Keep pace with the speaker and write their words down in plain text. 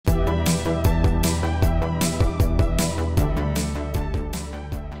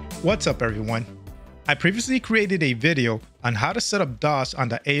What's up everyone? I previously created a video on how to set up DOS on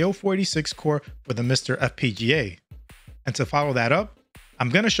the AO486 core for the MiSTer FPGA. And to follow that up, I'm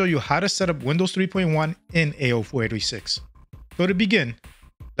going to show you how to set up Windows 3.1 in AO486. So to begin,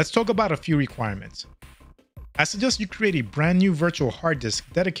 let's talk about a few requirements. I suggest you create a brand new virtual hard disk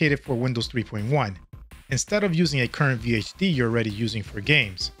dedicated for Windows 3.1, instead of using a current VHD you're already using for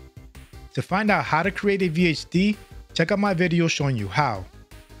games. To find out how to create a VHD, check out my video showing you how.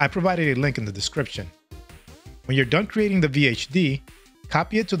 I provided a link in the description. When you're done creating the VHD,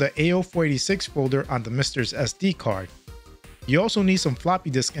 copy it to the AO486 folder on the MiSTer's SD card. You also need some floppy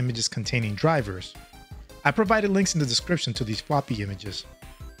disk images containing drivers. I provided links in the description to these floppy images.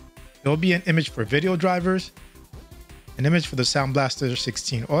 There will be an image for video drivers, an image for the Sound Blaster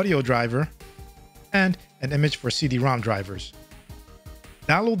 16 audio driver, and an image for CD-ROM drivers.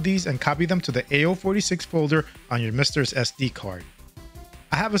 Download these and copy them to the AO486 folder on your MiSTer's SD card.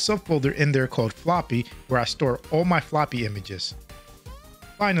 I have a subfolder in there called floppy where I store all my floppy images.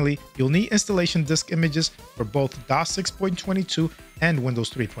 Finally, you'll need installation disk images for both DOS 6.22 and Windows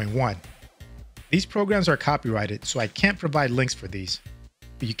 3.1. These programs are copyrighted, so I can't provide links for these,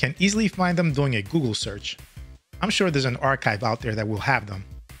 but you can easily find them doing a Google search. I'm sure there's an archive out there that will have them.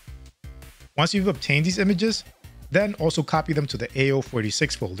 Once you've obtained these images, then also copy them to the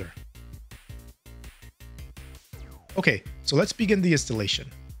AO486 folder. Okay, so let's begin the installation.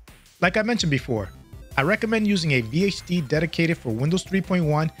 Like I mentioned before, I recommend using a VHD dedicated for Windows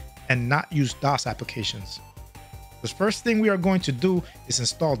 3.1 and not use DOS applications. The first thing we are going to do is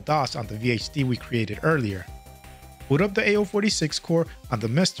install DOS on the VHD we created earlier. Boot up the AO486 core on the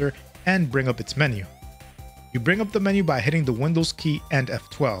MiSTer and bring up its menu. You bring up the menu by hitting the Windows key and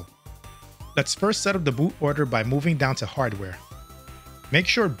F12. Let's first set up the boot order by moving down to hardware. Make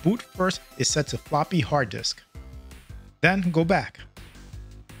sure boot first is set to floppy hard disk. Then go back.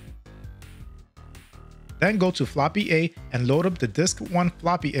 Then go to floppy A and load up the disk 1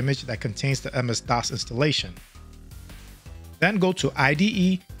 floppy image that contains the MS-DOS installation. Then go to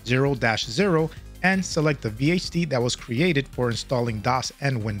IDE 0-0 and select the VHD that was created for installing DOS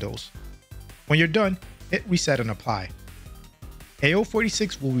and Windows. When you're done, hit reset and apply.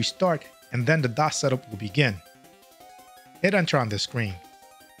 AO486 will restart and then the DOS setup will begin. Hit enter on the screen.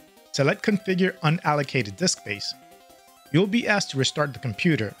 Select configure unallocated disk space. You'll be asked to restart the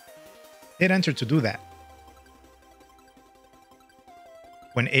computer. Hit enter to do that.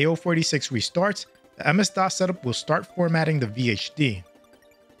 When AO486 restarts, the MS-DOS setup will start formatting the VHD.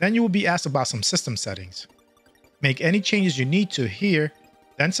 Then you will be asked about some system settings. Make any changes you need to here,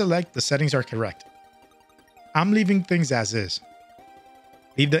 then select the settings are correct. I'm leaving things as is.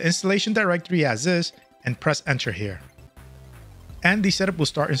 Leave the installation directory as is and press enter here. And the setup will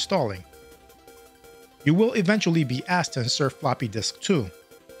start installing. You will eventually be asked to insert floppy disk 2.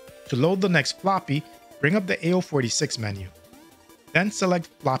 To load the next floppy, bring up the AO486 menu. Then select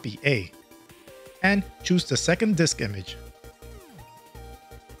floppy A and choose the second disk image.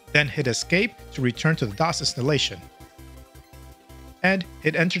 Then hit escape to return to the DOS installation. And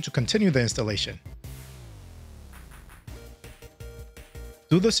hit enter to continue the installation.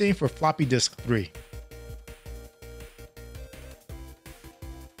 Do the same for floppy disk 3.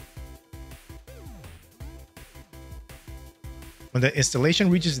 When the installation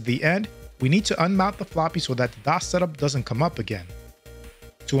reaches the end, we need to unmount the floppy so that the DOS setup doesn't come up again.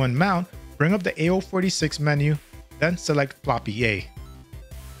 To unmount, bring up the AO486 menu, then select floppy A.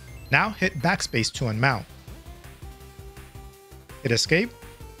 Now hit backspace to unmount. Hit escape,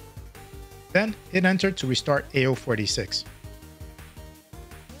 then hit enter to restart AO486.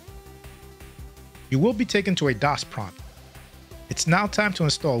 You will be taken to a DOS prompt. It's now time to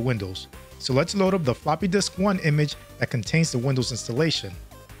install Windows. So let's load up the floppy disk 1 image that contains the Windows installation.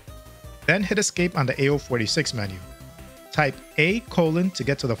 Then hit escape on the AO486 menu. Type A: to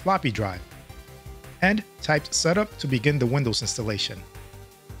get to the floppy drive. And type setup to begin the Windows installation.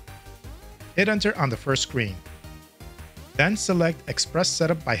 Hit enter on the first screen. Then select Express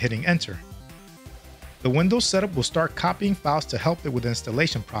Setup by hitting enter. The Windows setup will start copying files to help it with the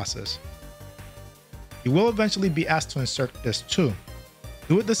installation process. You will eventually be asked to insert disk 2.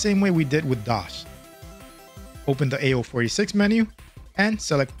 Do it the same way we did with DOS. Open the AO486 menu and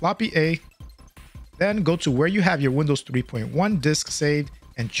select floppy A. Then go to where you have your Windows 3.1 disk saved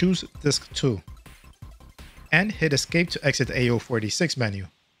and choose disk 2. And hit escape to exit the AO486 menu.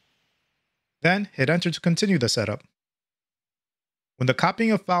 Then hit enter to continue the setup. When the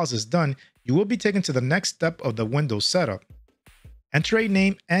copying of files is done, you will be taken to the next step of the Windows setup. Enter a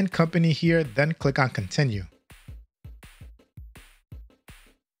name and company here, then click on continue.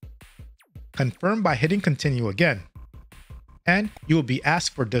 Confirm by hitting continue again. and you will be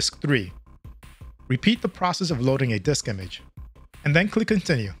asked for disk 3. Repeat the process of loading a disk image, and then click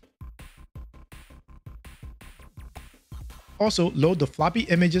Continue. Also, load the floppy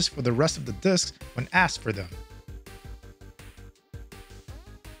images for the rest of the disks when asked for them.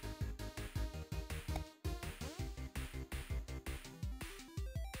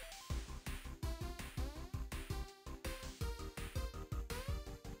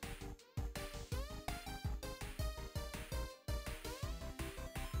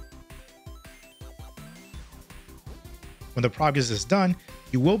 When the progress is done,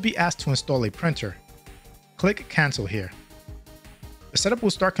 you will be asked to install a printer. Click Cancel here. The setup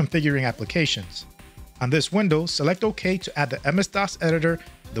will start configuring applications. On this window, select OK to add the MS-DOS editor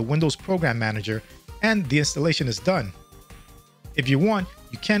to the Windows Program Manager, and the installation is done. If you want,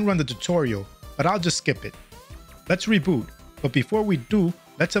 you can run the tutorial, but I'll just skip it. Let's reboot, but before we do,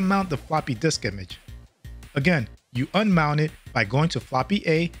 let's unmount the floppy disk image. Again, you unmount it by going to floppy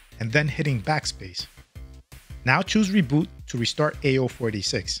A and then hitting backspace. Now choose Reboot to restart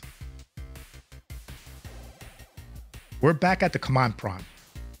AO486. We're back at the command prompt.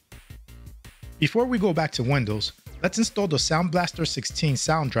 Before we go back to Windows, let's install the Sound Blaster 16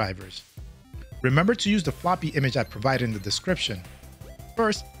 sound drivers. Remember to use the floppy image I provided in the description.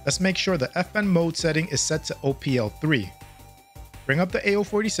 First, let's make sure the FN mode setting is set to OPL3. Bring up the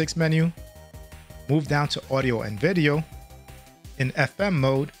AO486 menu, move down to Audio and Video. In FM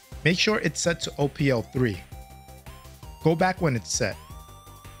mode, make sure it's set to OPL3. Go back when it's set.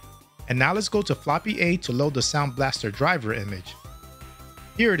 And now let's go to floppy A to load the Sound Blaster driver image.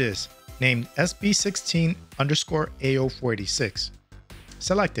 Here it is, named SB16_AO486.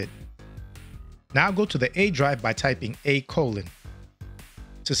 Select it. Now go to the A drive by typing A:. To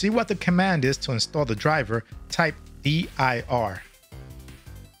see what the command is to install the driver, type dir.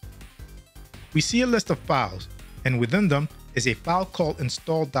 We see a list of files, and within them is a file called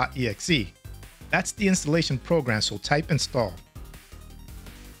install.exe. That's the installation program, so type install.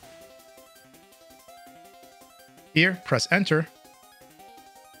 Here, press enter.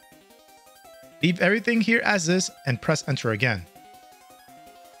 Leave everything here as is and press enter again.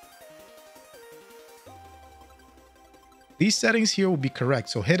 These settings here will be correct,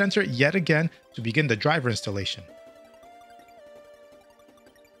 so hit enter yet again to begin the driver installation.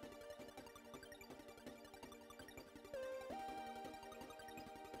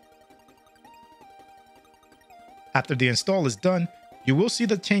 After the install is done, you will see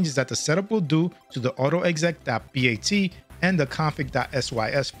the changes that the setup will do to the autoexec.bat and the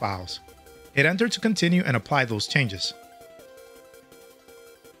config.sys files. Hit enter to continue and apply those changes.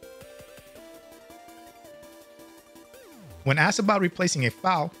 When asked about replacing a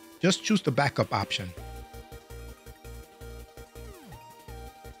file, just choose the backup option.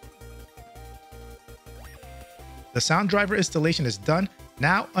 The sound driver installation is done.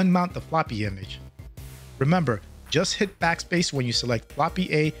 Now unmount the floppy image. Remember, just hit backspace when you select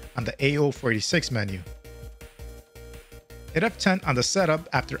floppy A on the AO486 menu. Hit F10 on the setup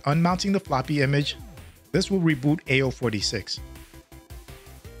after unmounting the floppy image. This will reboot AO486.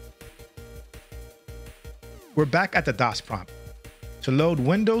 We're back at the DOS prompt. To load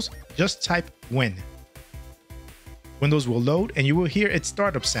Windows, just type Win. Windows will load and you will hear its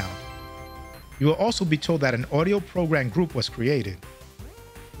startup sound. You will also be told that an audio program group was created.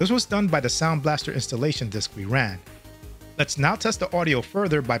 This was done by the Sound Blaster installation disk we ran. Let's now test the audio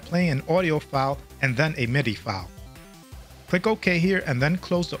further by playing an audio file and then a MIDI file. Click OK here and then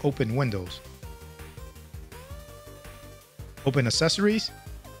close the open windows. Open Accessories,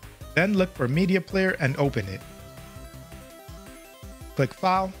 then look for Media Player and open it. Click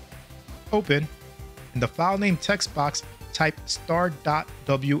File, Open. In the file name text box, type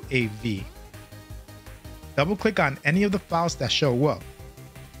star.wav. Double-click on any of the files that show up,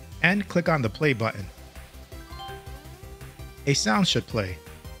 and click on the play button. A sound should play.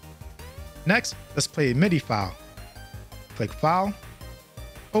 Next, let's play a MIDI file. Click File,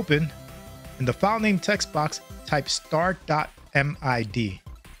 Open. In the file name text box, type star.mid,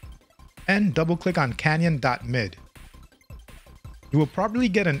 and double-click on canyon.mid. You will probably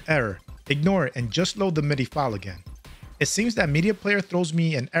get an error. Ignore it and just load the MIDI file again. It seems that Media Player throws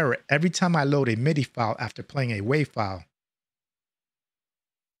me an error every time I load a MIDI file after playing a WAV file.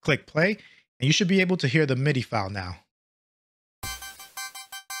 Click play, and you should be able to hear the MIDI file now.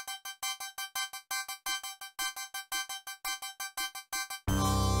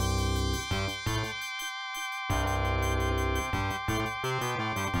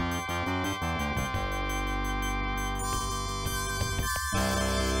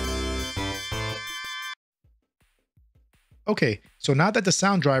 Okay, so now that the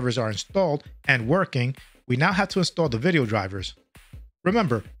sound drivers are installed and working, we now have to install the video drivers.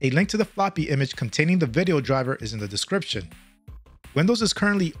 Remember, a link to the floppy image containing the video driver is in the description. Windows is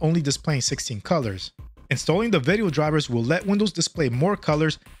currently only displaying 16 colors. Installing the video drivers will let Windows display more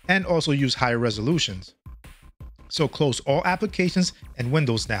colors and also use higher resolutions. So close all applications and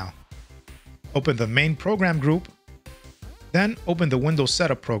Windows now. Open the main program group, then open the Windows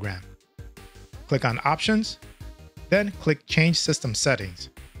Setup program. Click on Options, then click Change System Settings.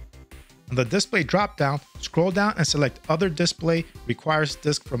 On the display dropdown, scroll down and select Other Display Requires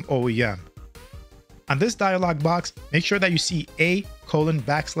Disk from OEM. On this dialog box, make sure that you see A:\/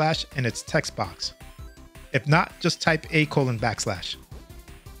 in its text box. If not, just type A:\/.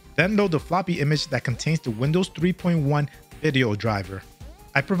 Then load the floppy image that contains the Windows 3.1 video driver.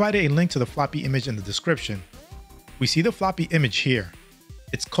 I provided a link to the floppy image in the description. We see the floppy image here.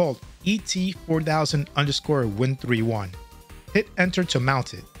 It's called ET4000_Win31. Hit Enter to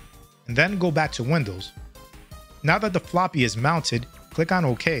mount it, and then go back to Windows. Now that the floppy is mounted, click on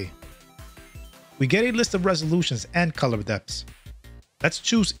OK. We get a list of resolutions and color depths. Let's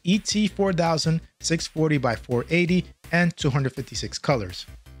choose ET4000 640 by 480 and 256 colors.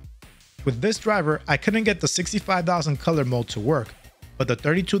 With this driver, I couldn't get the 65,000 color mode to work, but the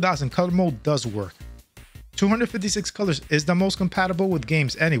 32,000 color mode does work. 256 colors is the most compatible with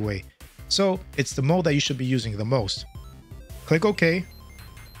games anyway, so it's the mode that you should be using the most. Click OK,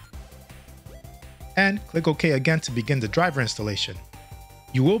 and click OK again to begin the driver installation.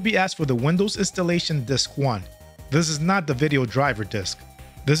 You will be asked for the Windows Installation Disk 1. This is not the video driver disk.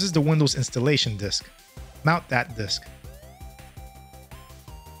 This is the Windows Installation Disk. Mount that disk.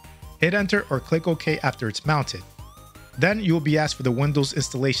 Hit Enter or click OK after it's mounted. Then you will be asked for the Windows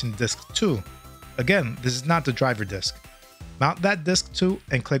Installation Disk 2. Again, this is not the driver disk. Mount that disk too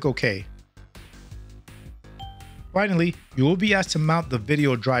and click OK. Finally, you will be asked to mount the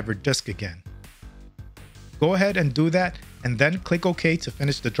video driver disk again. Go ahead and do that and then click OK to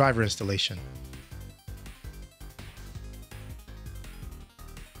finish the driver installation.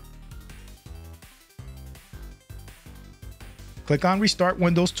 Click on Restart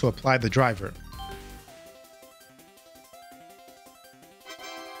Windows to apply the driver.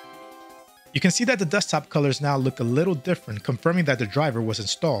 You can see that the desktop colors now look a little different, confirming that the driver was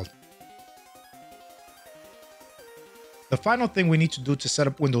installed. The final thing we need to do to set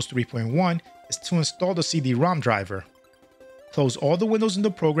up Windows 3.1 is to install the CD-ROM driver. Close all the windows in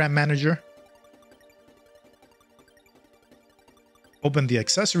the Program Manager. Open the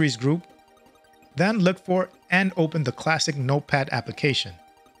Accessories group. Then look for and open the classic Notepad application.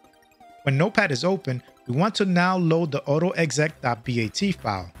 When Notepad is open, we want to now load the autoexec.bat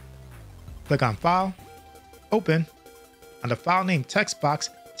file. Click on File, Open. On the file name text box,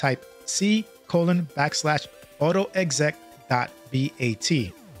 type C:\autoexec.bat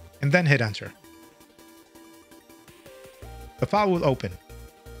and then hit Enter. The file will open.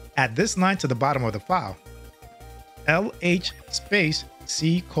 Add this line to the bottom of the file. LH space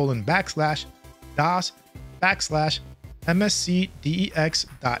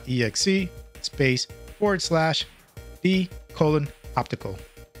C:\DOS/MSCDEX.EXE space /D:\optical.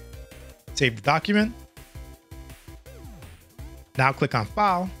 Save the document. Now click on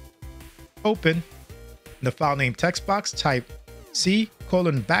File, Open. In the file name text box, type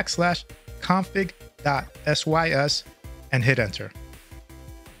C:\config.sys and hit Enter.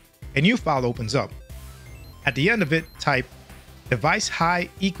 A new file opens up. At the end of it, type DEVICEHIGH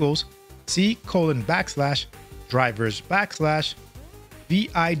equals C:\VIDECDD.SYS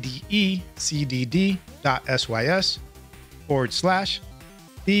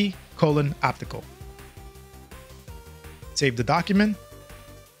 /D:\optical. Save the document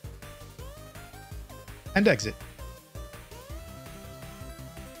and exit.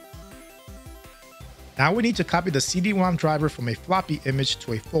 Now we need to copy the CD-ROM driver from a floppy image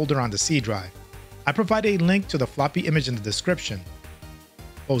to a folder on the C drive. I provide a link to the floppy image in the description.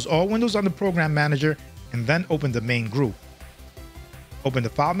 Close all windows on the Program Manager and then open the main group. Open the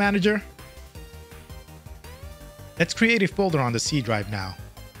File Manager. Let's create a folder on the C drive now.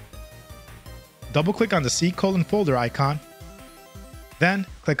 Double-click on the C:folder icon. Then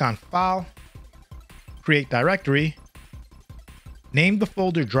click on File, Create Directory, name the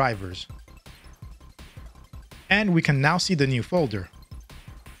folder Drivers. And we can now see the new folder.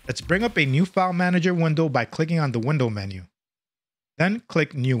 Let's bring up a new File Manager window by clicking on the Window menu. Then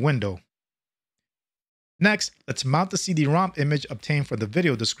click New Window. Next, let's mount the CD-ROM image obtained for the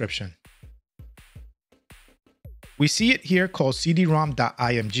video description. We see it here called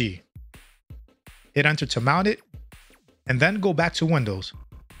CDROM.img. Hit Enter to mount it, and then go back to Windows.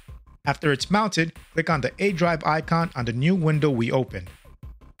 After it's mounted, click on the A drive icon on the new window we opened.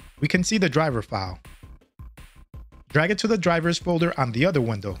 We can see the driver file. Drag it to the drivers folder on the other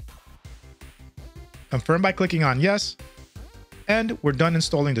window. Confirm by clicking on yes, and we're done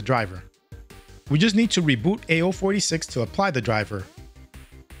installing the driver. We just need to reboot AO486 to apply the driver.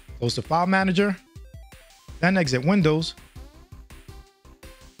 Close the file manager, then exit Windows,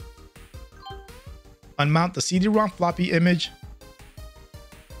 unmount the CD-ROM floppy image,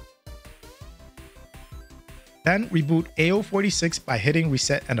 then reboot AO486 by hitting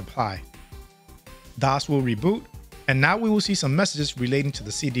reset and apply. DOS will reboot, and now we will see some messages relating to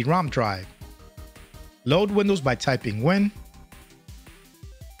the CD-ROM drive. Load Windows by typing win,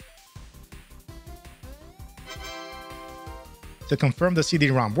 to confirm the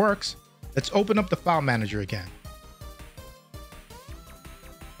CD-ROM works, let's open up the file manager again.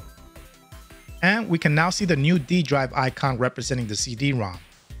 And we can now see the new D drive icon representing the CD-ROM.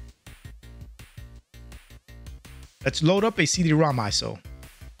 Let's load up a CD-ROM ISO.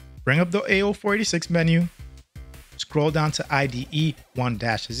 Bring up the AO486 menu, scroll down to IDE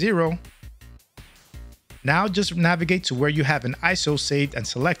 1-0. Now just navigate to where you have an ISO saved and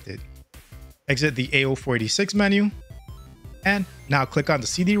selected. Exit the AO486 menu, and now click on the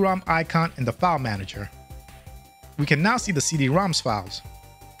CD-ROM icon in the file manager. We can now see the CD-ROM's files.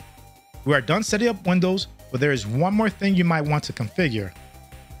 We are done setting up Windows, but there is one more thing you might want to configure.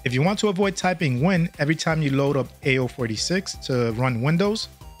 If you want to avoid typing win every time you load up AO486 to run Windows,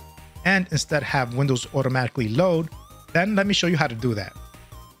 and instead have Windows automatically load, then let me show you how to do that.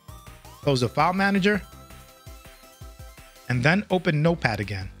 Close the file manager, and then open Notepad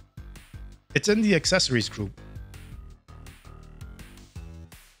again. It's in the accessories group.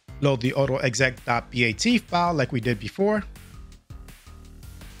 Load the autoexec.bat file like we did before.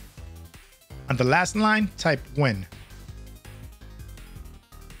 On the last line, type win.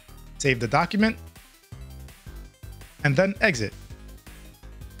 Save the document, and then exit.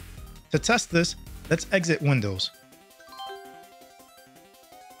 To test this, let's exit Windows.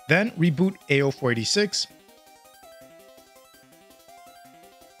 Then reboot AO486.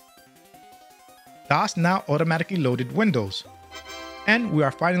 DOS now automatically loaded Windows. And we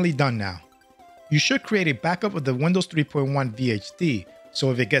are finally done now. You should create a backup of the Windows 3.1 VHD,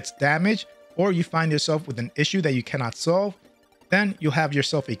 so if it gets damaged or you find yourself with an issue that you cannot solve, then you'll have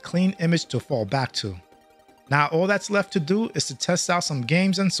yourself a clean image to fall back to. Now all that's left to do is to test out some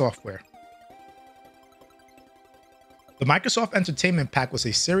games and software. The Microsoft Entertainment Pack was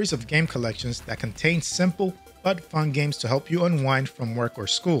a series of game collections that contained simple but fun games to help you unwind from work or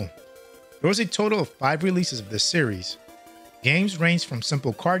school. There was a total of 5 releases of this series. Games range from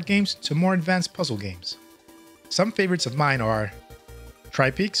simple card games to more advanced puzzle games. Some favorites of mine are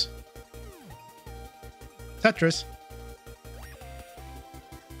Tri-Peaks, Tetris,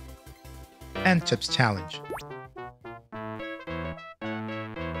 and Chips Challenge.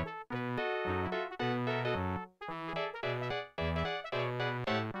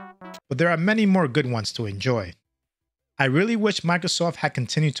 But there are many more good ones to enjoy. I really wish Microsoft had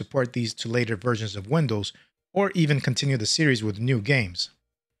continued to port these to later versions of Windows, or even continue the series with new games.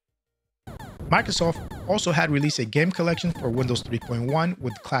 Microsoft also had released a game collection for Windows 3.1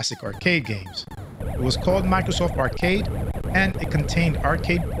 with classic arcade games. It was called Microsoft Arcade, and it contained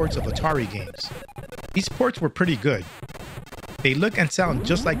arcade ports of Atari games. These ports were pretty good. They look and sound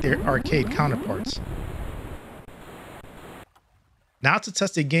just like their arcade counterparts. Now to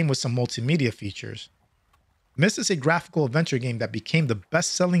test a game with some multimedia features. Myst is a graphical adventure game that became the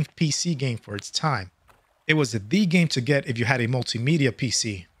best-selling PC game for its time. It was the game to get if you had a multimedia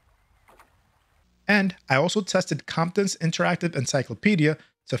PC. And I also tested Compton's Interactive Encyclopedia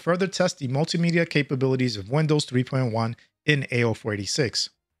to further test the multimedia capabilities of Windows 3.1 in AO486.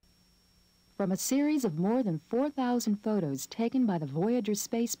 From a series of more than 4,000 photos taken by the Voyager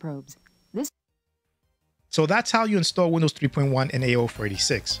space probes, So that's how you install Windows 3.1 in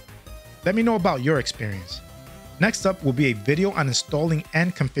AO486. Let me know about your experience. Next up will be a video on installing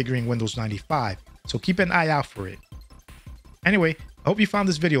and configuring Windows 95, so keep an eye out for it. Anyway, I hope you found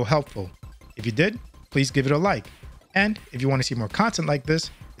this video helpful. If you did, please give it a like. And if you want to see more content like this,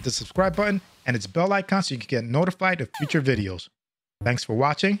 hit the subscribe button and its bell icon so you can get notified of future videos. Thanks for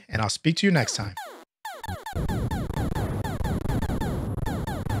watching, and I'll speak to you next time.